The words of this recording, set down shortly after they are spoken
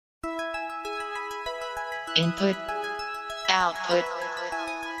Input, output.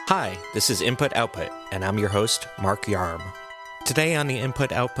 Hi, this is Input Output, and I'm your host, Mark Yarm. Today on the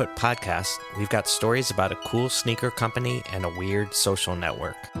Input Output podcast, we've got stories about a cool sneaker company and a weird social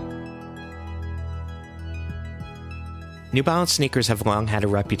network. New Balance sneakers have long had a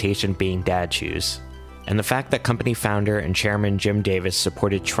reputation being dad shoes, and the fact that company founder and chairman Jim Davis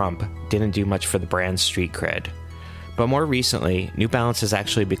supported Trump didn't do much for the brand's street cred. But more recently, New Balance has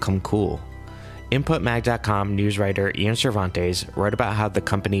actually become cool. InputMag.com news writer Ian Cervantes wrote about how the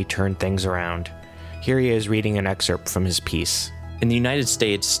company turned things around. Here he is reading an excerpt from his piece. In the United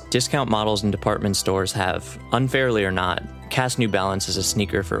States, discount models and department stores have, unfairly or not, cast New Balance as a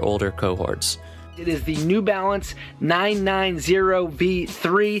sneaker for older cohorts. It is the New Balance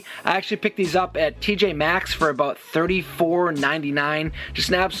 990V3. I actually picked these up at TJ Maxx for about $34.99. Just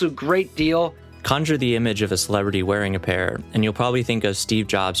an absolute great deal. Conjure the image of a celebrity wearing a pair, and you'll probably think of Steve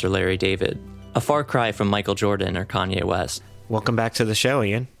Jobs or Larry David. A far cry from Michael Jordan or Kanye West. Welcome back to the show,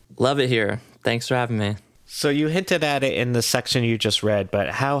 Ian. Love it here. Thanks for having me. So you hinted at it in the section you just read,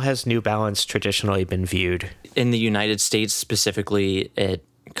 but how has New Balance traditionally been viewed? In the United States specifically, it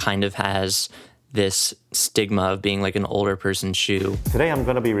kind of has this stigma of being like an older person's shoe. Today I'm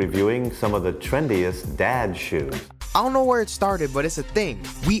going to be reviewing some of the trendiest dad shoes. I don't know where it started, but it's a thing.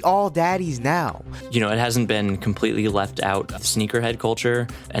 We all daddies now. You know, it hasn't been completely left out of sneakerhead culture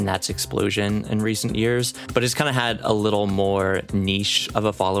and that's explosion in recent years, but it's kind of had a little more niche of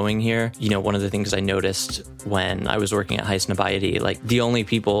a following here. You know, one of the things I noticed when I was working at Highsnobiety, like the only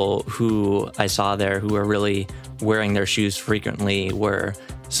people who I saw there who were really wearing their shoes frequently were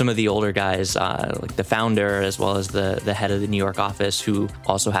some of the older guys, like the founder as well as the head of the New York office, who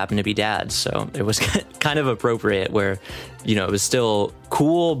also happened to be dads. So it was kind of appropriate where, you know, it was still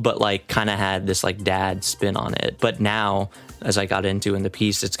cool, but like kind of had this like dad spin on it. But now, as I got into in the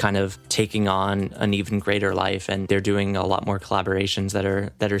piece, it's kind of taking on an even greater life, and they're doing a lot more collaborations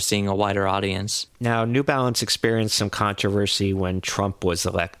that are seeing a wider audience. Now, New Balance experienced some controversy when Trump was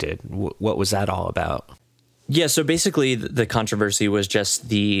elected. What was that all about? Yeah, so basically the controversy was just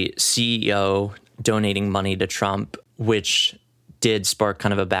the CEO donating money to Trump, which did spark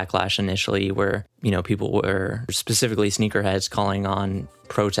kind of a backlash initially where, you know, people were specifically sneakerheads calling on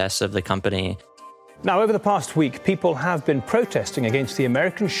protests of the company. Now, over the past week, people have been protesting against the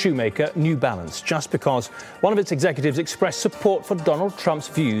American shoemaker New Balance just because one of its executives expressed support for Donald Trump's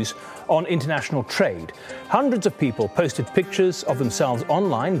views on international trade. Hundreds of people posted pictures of themselves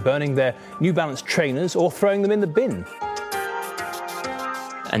online, burning their New Balance trainers or throwing them in the bin.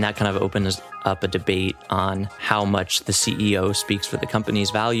 And that kind of opens up a debate on how much the CEO speaks for the company's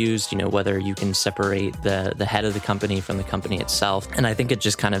values, you know, whether you can separate the head of the company from the company itself. And I think it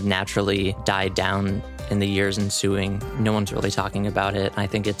just kind of naturally died down in the years ensuing. No one's really talking about it. I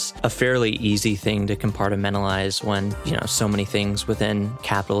think it's a fairly easy thing to compartmentalize when, you know, so many things within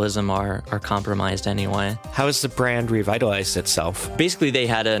capitalism are compromised anyway. How has the brand revitalized itself? Basically, they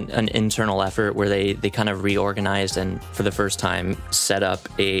had an internal effort where they kind of reorganized and for the first time set up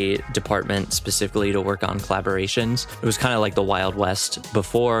a department specifically to work on collaborations. It was kind of like the Wild West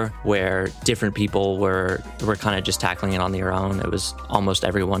before, where different people were kind of just tackling it on their own. It was almost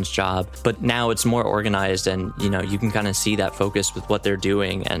everyone's job. But now it's more organized, and you know, you can kind of see that focus with what they're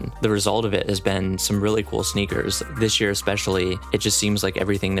doing, and the result of it has been some really cool sneakers. This year especially, it just seems like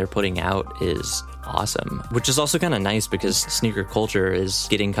everything they're putting out is awesome, which is also kind of nice because sneaker culture is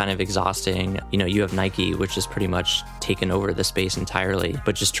getting kind of exhausting. You know, you have Nike, which has pretty much taken over the space entirely,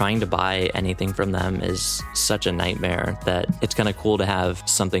 but just trying to buy anything from them is such a nightmare that it's kind of cool to have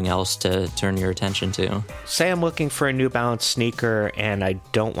something else to turn your attention to. Say I'm looking for a New Balance sneaker and I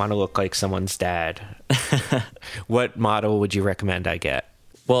don't want to look like someone's dad. What model would you recommend I get?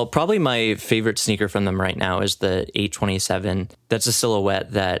 Well, probably my favorite sneaker from them right now is the 827. That's a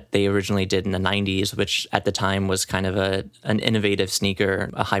silhouette that they originally did in the 90s, which at the time was kind of an innovative sneaker,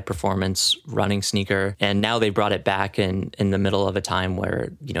 a high-performance running sneaker. And now they brought it back in the middle of a time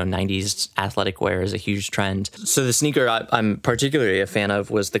where, you know, 90s athletic wear is a huge trend. So the sneaker I'm particularly a fan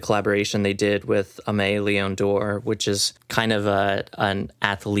of was the collaboration they did with Aimé Leon Dore, which is kind of an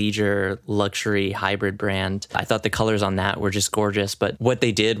athleisure luxury hybrid brand. I thought the colors on that were just gorgeous, but what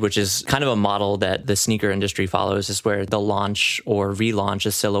they did, which is kind of a model that the sneaker industry follows, is where they'll launch or relaunch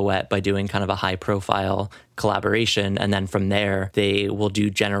a silhouette by doing kind of a high profile collaboration. And then from there, they will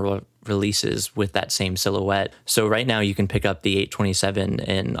do general releases with that same silhouette. So right now you can pick up the 827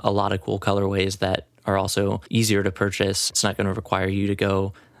 in a lot of cool colorways that are also easier to purchase. It's not going to require you to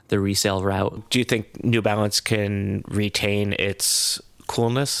go the resale route. Do you think New Balance can retain its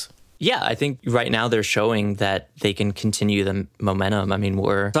coolness? Yeah, I think right now they're showing that they can continue the momentum. I mean,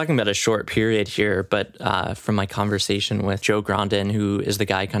 we're talking about a short period here, but from my conversation with Joe Grondin, who is the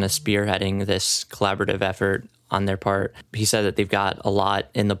guy kind of spearheading this collaborative effort on their part, he said that they've got a lot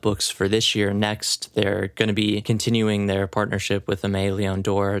in the books for this year. Next, they're going to be continuing their partnership with Aimé Leon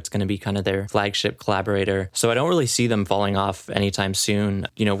Dore. It's going to be kind of their flagship collaborator. So I don't really see them falling off anytime soon.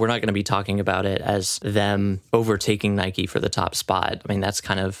 You know, we're not going to be talking about it as them overtaking Nike for the top spot. I mean, that's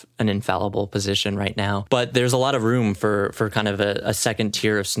kind of an infallible position right now. But there's a lot of room for kind of a second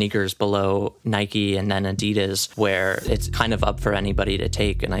tier of sneakers below Nike and then Adidas, where it's kind of up for anybody to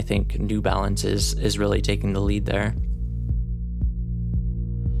take. And I think New Balance is really taking the lead there.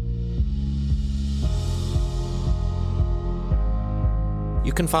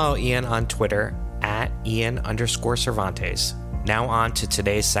 You can follow Ian on Twitter at Ian_Cervantes. Now on to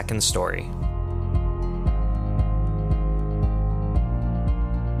today's second story.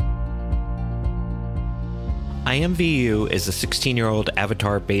 IMVU is a 16-year-old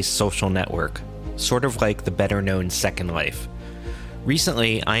avatar-based social network, sort of like the better-known Second Life.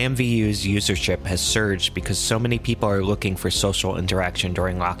 Recently, IMVU's usership has surged because so many people are looking for social interaction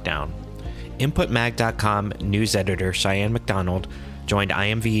during lockdown. InputMag.com news editor Cheyenne McDonald joined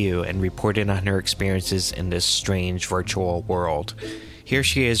IMVU and reported on her experiences in this strange virtual world. Here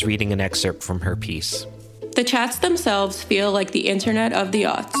she is reading an excerpt from her piece. The chats themselves feel like the internet of the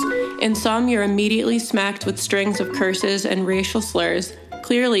aughts. In some, you're immediately smacked with strings of curses and racial slurs,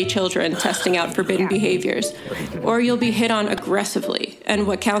 clearly children testing out forbidden behaviors, or you'll be hit on aggressively, and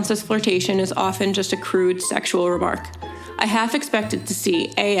what counts as flirtation is often just a crude sexual remark. I half expected to see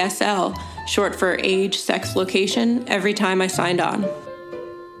ASL, short for age, sex, location, every time I signed on.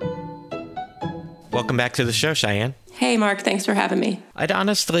 Welcome back to the show, Cheyenne. Hey, Mark, thanks for having me. I'd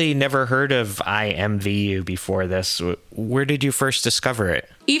honestly never heard of IMVU before this. Where did you first discover it?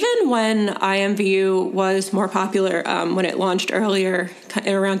 Even when IMVU was more popular, when it launched earlier,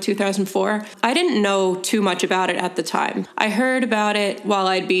 around 2004, I didn't know too much about it at the time. I heard about it while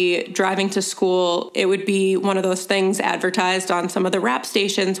I'd be driving to school. It would be one of those things advertised on some of the rap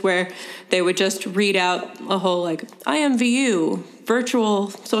stations where they would just read out a whole, like, IMVU,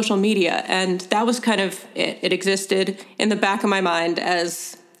 virtual social media, and that was kind of it. It existed in the back of my mind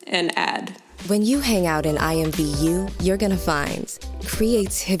as an ad. When you hang out in IMVU, you're gonna find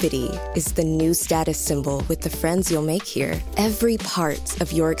creativity is the new status symbol with the friends you'll make here. Every part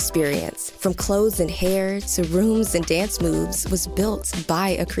of your experience, from clothes and hair to rooms and dance moves, was built by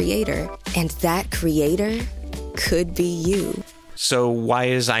a creator. And that creator could be you. So why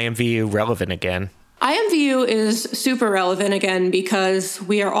is IMVU relevant again? IMVU is super relevant again because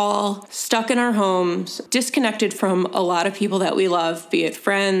we are all stuck in our homes, disconnected from a lot of people that we love, be it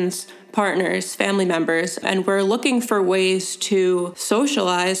friends, partners, family members, and we're looking for ways to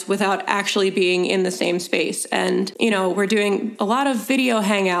socialize without actually being in the same space. And, you know, we're doing a lot of video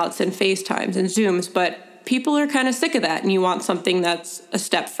hangouts and FaceTimes and Zooms, but people are kind of sick of that and you want something that's a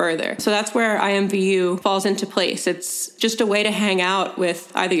step further. So that's where IMVU falls into place. It's just a way to hang out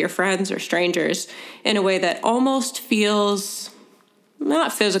with either your friends or strangers in a way that almost feels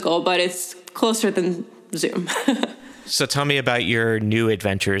not physical, but it's closer than Zoom. So tell me about your new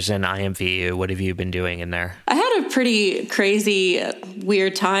adventures in IMVU. What have you been doing in there? I had a pretty crazy,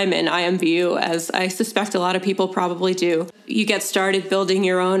 weird time in IMVU, as I suspect a lot of people probably do. You get started building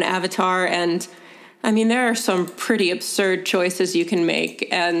your own avatar, and I mean, there are some pretty absurd choices you can make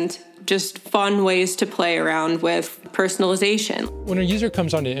and just fun ways to play around with personalization. When a user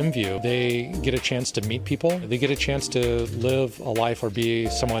comes onto IMVU, they get a chance to meet people. They get a chance to live a life or be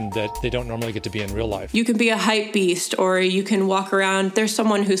someone that they don't normally get to be in real life. You can be a hype beast, or you can walk around. There's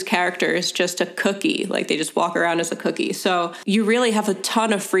someone whose character is just a cookie, like they just walk around as a cookie. So you really have a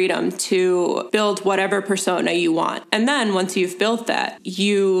ton of freedom to build whatever persona you want. And then once you've built that,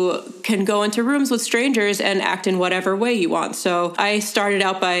 you can go into rooms with strangers and act in whatever way you want. So I started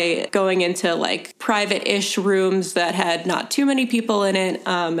out by going into like private-ish rooms that had not too many people in it.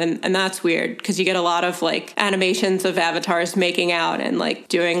 And that's weird because you get a lot of like animations of avatars making out and like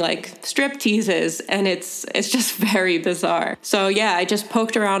doing like strip teases, and it's just very bizarre. So yeah, I just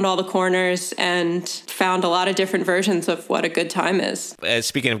poked around all the corners and found a lot of different versions of what a good time is.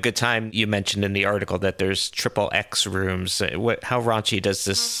 Speaking of good time, you mentioned in the article that there's XXX rooms. How raunchy does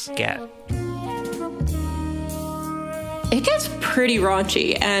this get? It gets pretty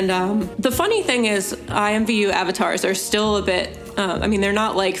raunchy. And the funny thing is IMVU avatars are still a bit, they're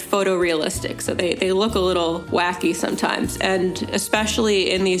not like photorealistic. So they look a little wacky sometimes. And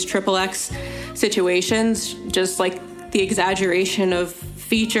especially in these XXX situations, just like the exaggeration of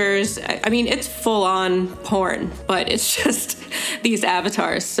features. I mean, it's full on porn, but it's just these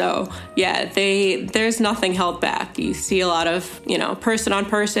avatars. So yeah, there's nothing held back. You see a lot of, person on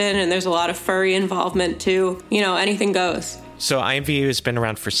person, and there's a lot of furry involvement too. Anything goes. So IMVU has been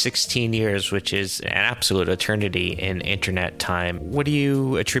around for 16 years, which is an absolute eternity in internet time. What do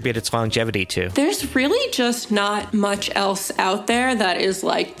you attribute its longevity to? There's really just not much else out there that is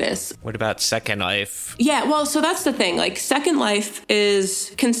like this. What about Second Life? Yeah, well, so that's the thing. Like, Second Life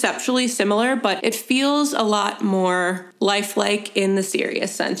is conceptually similar, but it feels a lot more lifelike in the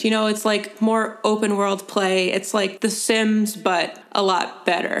serious sense. It's like more open world play. It's like The Sims, but a lot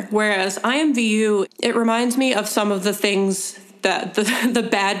better. Whereas IMVU, it reminds me of some of the things that the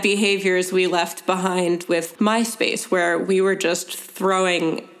bad behaviors we left behind with MySpace, where we were just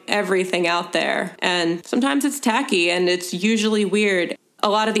throwing everything out there. And sometimes it's tacky and it's usually weird. A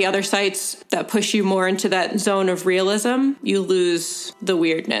lot of the other sites that push you more into that zone of realism, you lose the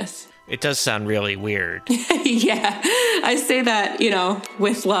weirdness. It does sound really weird. Yeah, I say that,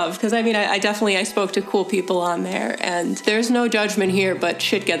 with love. Because, I spoke to cool people on there. And there's no judgment here, but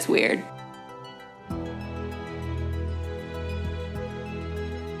shit gets weird.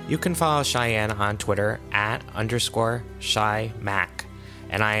 You can follow Cheyenne on Twitter @_ShyMac.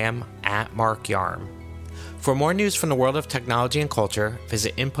 And I am @MarkYarm. For more news from the world of technology and culture,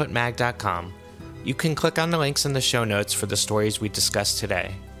 visit inputmag.com. You can click on the links in the show notes for the stories we discussed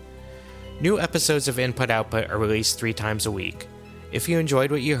today. New episodes of Input Output are released 3 times a week. If you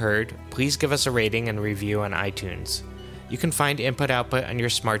enjoyed what you heard, please give us a rating and review on iTunes. You can find Input Output on your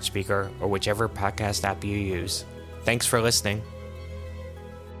smart speaker or whichever podcast app you use. Thanks for listening.